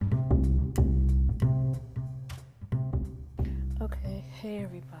Hey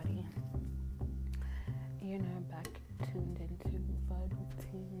everybody, you're now back tuned into Vital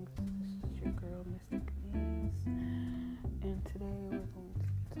Things. This is your girl, Mystic Maze, and today we're going to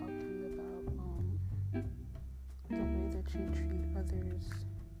be talking about the way that you treat others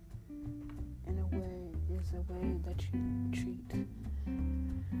in a way is a way that you treat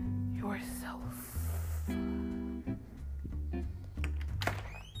yourself.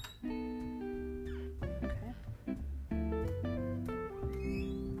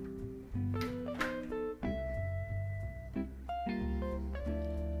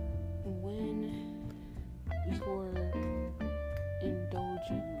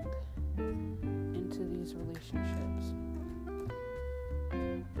 Indulging into these relationships,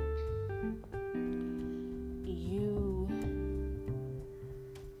 you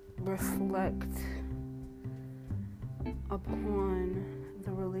reflect upon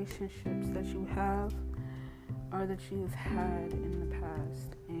the relationships that you have or that you've had in the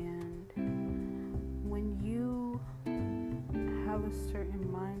past, and when you have a certain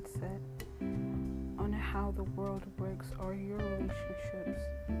mindset on how the world works or your relationships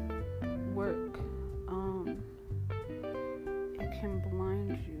work, it can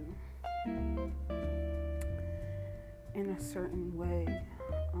blind you in a certain way.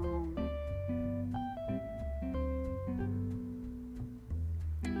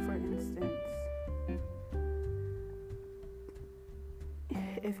 For instance,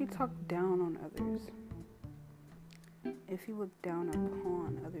 if you talk down on others, if you look down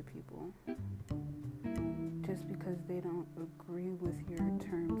upon other people, just because they don't agree with your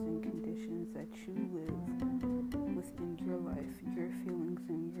terms and conditions that you live within your life, your feelings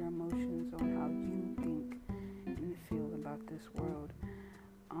and your emotions on how you think and feel about this world,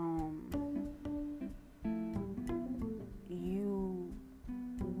 you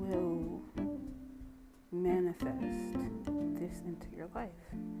will manifest this into your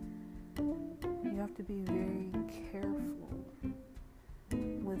life. You have to be very careful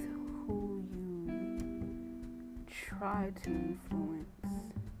with who you try to influence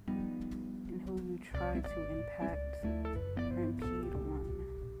and who you try to impact or impede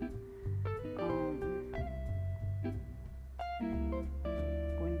on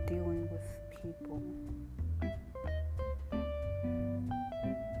when dealing with people,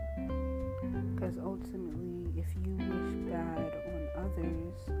 because ultimately if you wish bad on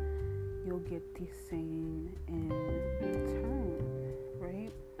others, you'll get the same in return,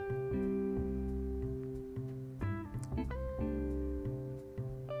 right?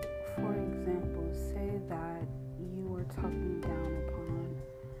 For example, say that you were talking down upon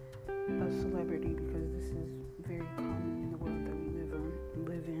a celebrity, because this is very common in the world that we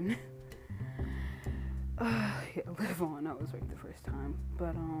live in. Live on. That was right the first time,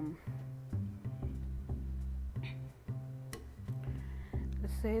 but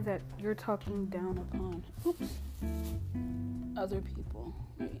let's say that you're talking down upon other people,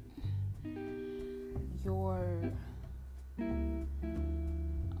 right? You're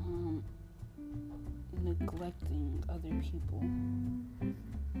neglecting other people,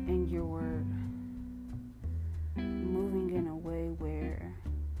 and you're moving in a way where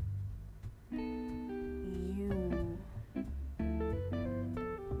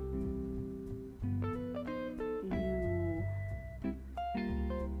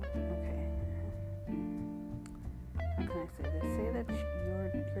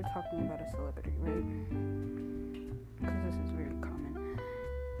you're talking about a celebrity, right? Because this is very common.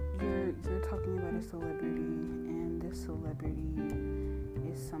 You're talking about a celebrity, and this celebrity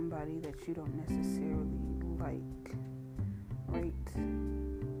is somebody that you don't necessarily like, right?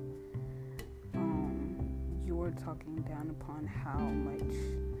 You're talking down upon how much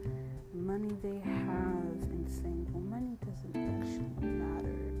money they have and saying, well, money doesn't actually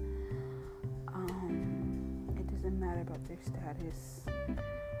matter. It doesn't matter about their status,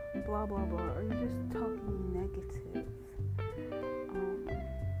 blah blah blah, or you're just talking negative.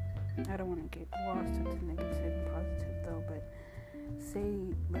 I don't want to get lost into negative and positive though, but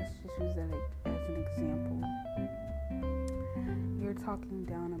let's just use that as an example. You're talking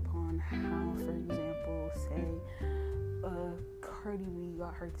down upon how, for example, say Cardi B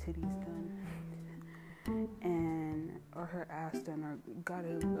got her titties done, or her ass done, or got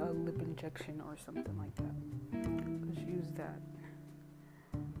a lip injection or something like that. Let's use that.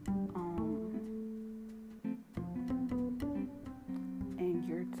 And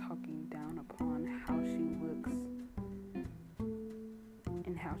you're talking down upon how she looks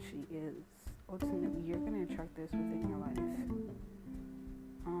and how she is. Ultimately, you're going to attract this within your life.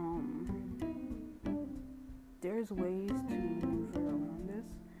 There's ways to maneuver around this.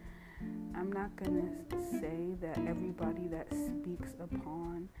 I'm I'm not gonna say that everybody that speaks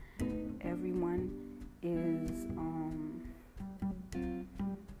upon everyone is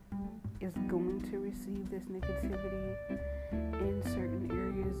going to receive this negativity in certain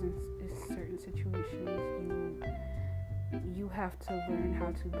areas and in certain situations. You have to learn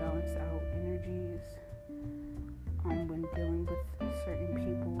how to balance out energies when dealing with certain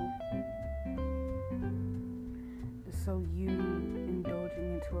people. So you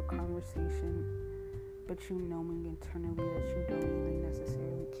indulging into a conversation, but you knowing internally that you don't even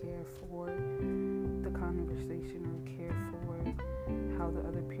necessarily care for the conversation or care for how the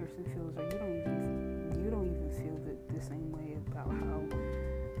other person feels, or you don't even feel the same way about how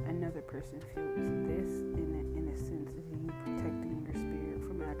another person feels. This, in a sense, is you protecting your spirit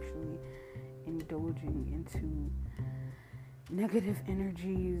from actually indulging into negative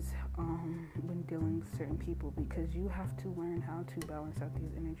energies when dealing with certain people, because you have to learn how to balance out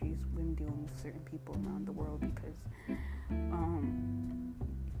these energies when dealing with certain people around the world, because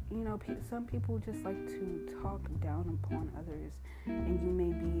some people just like to talk down upon others, and you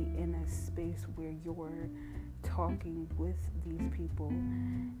may be in a space where you're talking with these people,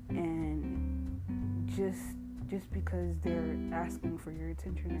 and just because they're asking for your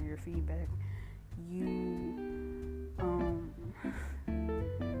attention or your feedback, you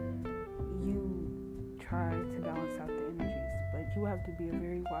try to balance out the energies. But you have to be a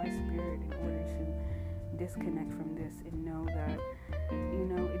very wise spirit in order to disconnect from this and know that,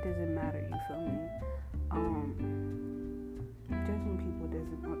 it doesn't matter, you feel me? Judging people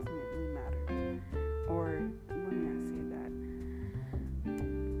doesn't ultimately matter. Or, let me not say that.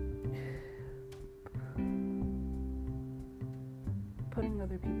 Putting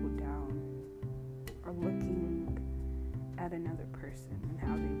other people down or looking at another person and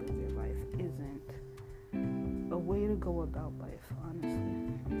how they live their life isn't a way to go about life,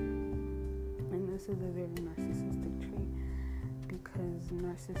 honestly. And this is a very narcissistic trait, because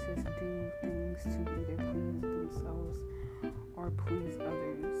narcissists do things to either please themselves or please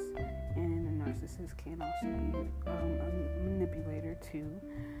others. And a narcissist can also be a manipulator too,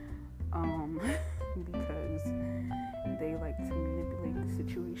 because they like to manipulate the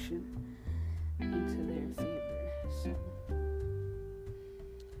situation into their favor. So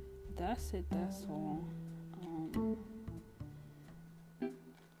that's it, that's all.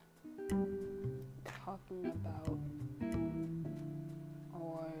 Talking about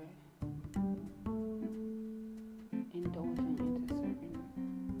or indulging into certain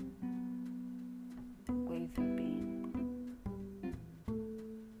ways of being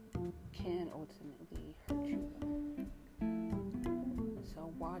can ultimately hurt you. So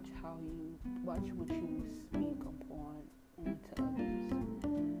watch what you speak upon onto others,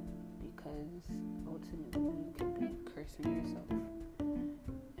 because ultimately you could be cursing yourself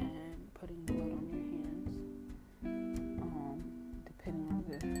and putting blood on your hands, depending on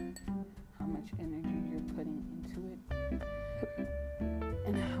how much energy you're putting into it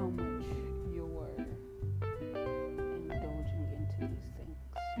and how much you're indulging into these things.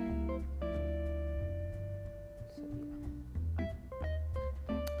 So yeah,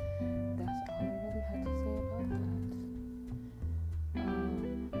 that's all I really had to say about that.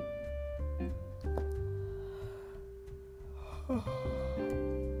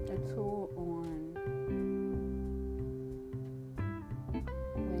 A tool on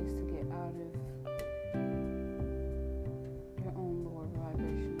ways to get out of your own lower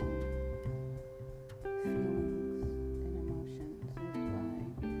vibrational feelings and emotions is by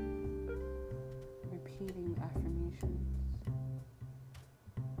repeating affirmations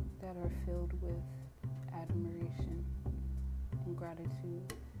that are filled with admiration and gratitude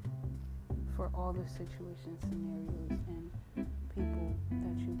for all the situations, scenarios, and people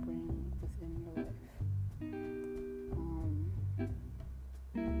that you bring within your life.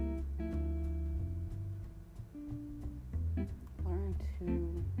 Learn to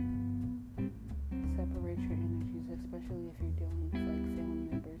separate your energies, especially if you're dealing with like family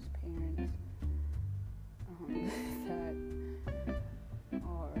members, parents,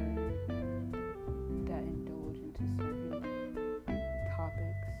 that indulge into certain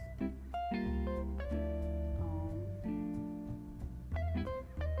topics.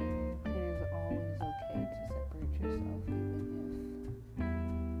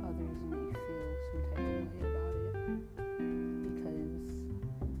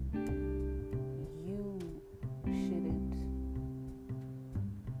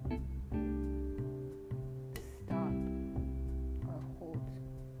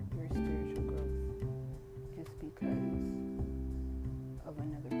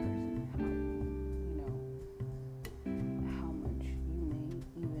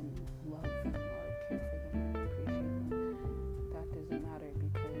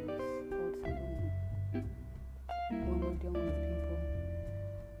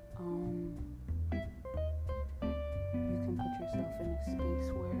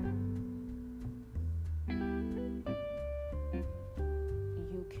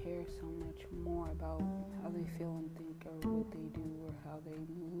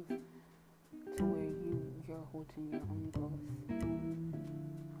 stunting your own growth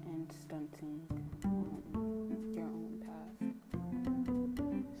and stunting your own path,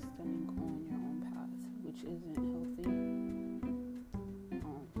 stunning on your own path, which isn't healthy.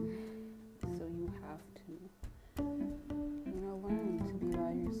 So you have to, learn to be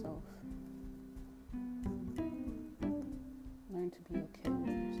by yourself. Learn to be okay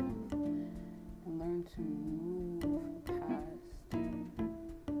with yourself, and learn to move past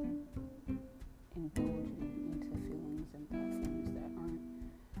indulging into feelings and thought forms that aren't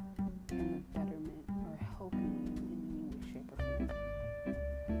in a betterment or helping you in any way, shape, or form.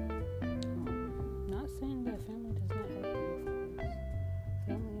 Not saying that family does not help you, of course.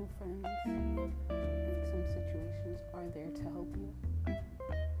 Family and friends in some situations are there to help you,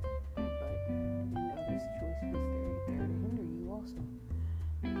 but in other situations they're there to hinder you also.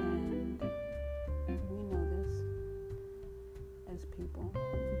 And we know this as people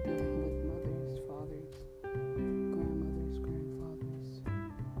dealing with mothers, fathers, grandmothers, grandfathers,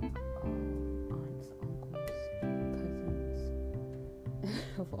 aunts, uncles, cousins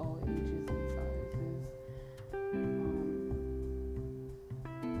of all ages and sizes.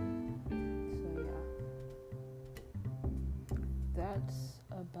 So yeah, that's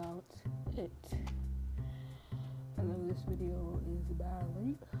about it. I know this video is about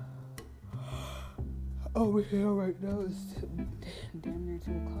late. Over here right now it's damn near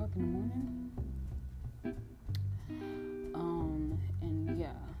 2 o'clock in the morning. And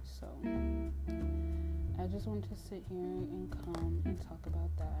yeah, so I just want to sit here and come and talk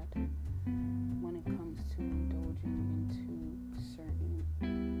about that when it comes to indulging into certain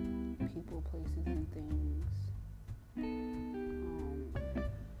people, places, and things.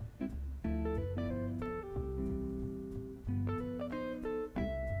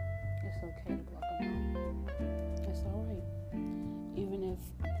 It's okay to block them out. It's alright. Even if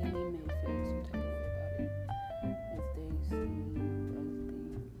they may feel some type of way about it. If they see you as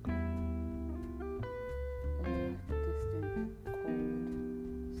being distant, cold,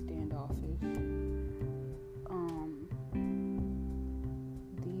 standoffish.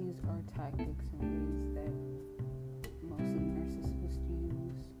 These are tactics and ways that mostly narcissists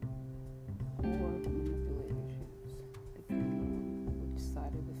use or manipulators use, depending on which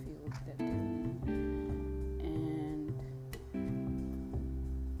side of the field that they're in. And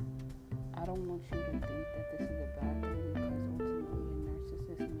I don't want you to think that this is a bad thing, because ultimately a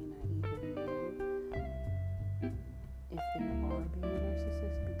narcissist may not even know if they are being a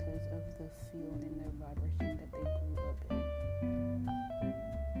narcissist because of the field and their vibration that they grew up in.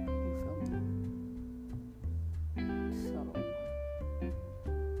 You feel me? So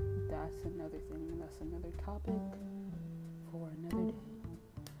that's another thing, and that's another topic for another day.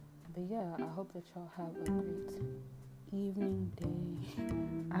 But yeah, I hope that y'all have a great evening, day,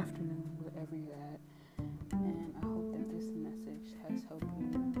 afternoon, wherever you're at. And I hope that this message